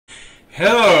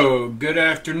Hello, good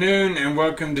afternoon, and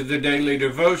welcome to the Daily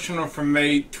Devotional from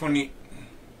May 27th,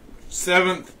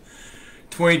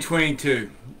 2022.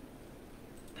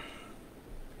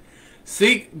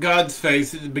 Seek God's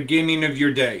face at the beginning of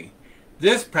your day.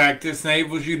 This practice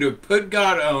enables you to put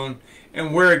God on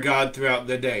and wear God throughout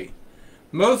the day.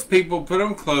 Most people put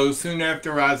on clothes soon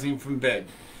after rising from bed.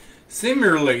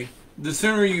 Similarly, the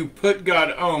sooner you put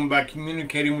God on by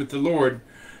communicating with the Lord,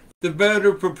 the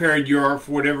better prepared you are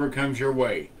for whatever comes your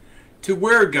way. To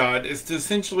wear God is to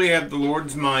essentially have the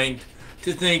Lord's mind,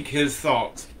 to think His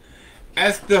thoughts.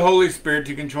 Ask the Holy Spirit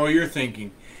to control your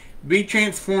thinking. Be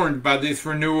transformed by this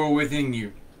renewal within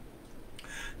you.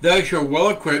 Thus you're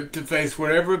well equipped to face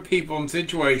whatever people and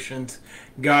situations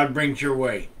God brings your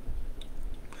way.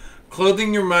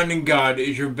 Clothing your mind in God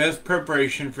is your best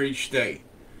preparation for each day.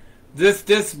 This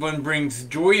discipline brings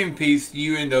joy and peace to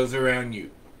you and those around you.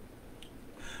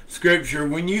 Scripture,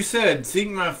 when you said, "Seek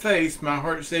my face," my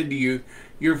heart said to you,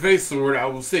 "Your face, Lord, I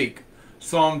will seek."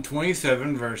 Psalm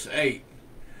 27, verse 8.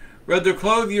 Rather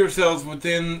clothe yourselves with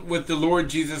the Lord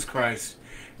Jesus Christ,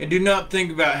 and do not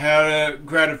think about how to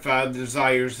gratify the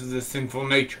desires of the sinful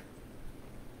nature.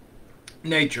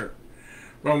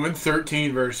 Romans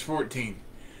 13, verse 14.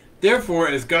 Therefore,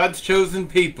 as God's chosen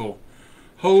people,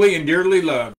 holy and dearly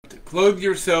loved, clothe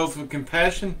yourselves with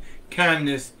compassion,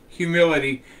 kindness,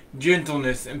 humility,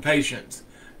 gentleness, and patience.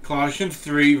 Colossians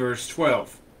 3, verse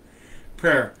 12.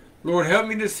 Prayer. Lord, help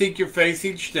me to seek your face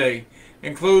each day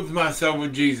and clothe myself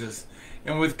with Jesus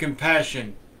and with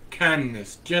compassion,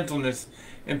 kindness, gentleness,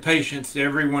 and patience to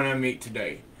everyone I meet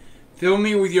today. Fill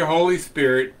me with your Holy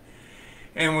Spirit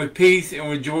and with peace and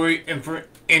with joy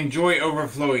and joy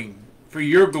overflowing for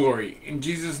your glory. In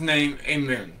Jesus' name,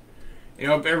 amen. I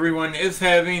hope everyone is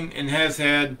having and has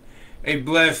had a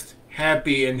blessed,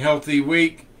 happy, and healthy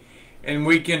week and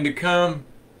weekend to come,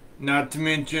 not to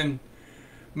mention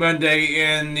Monday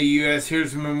in the U.S.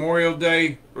 Here's Memorial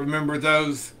Day. Remember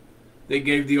those that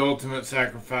gave the ultimate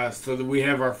sacrifice so that we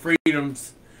have our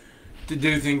freedoms to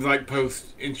do things like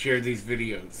post and share these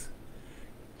videos.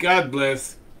 God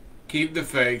bless, keep the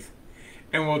faith,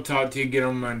 and we'll talk to you again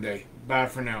on Monday. Bye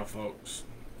for now, folks.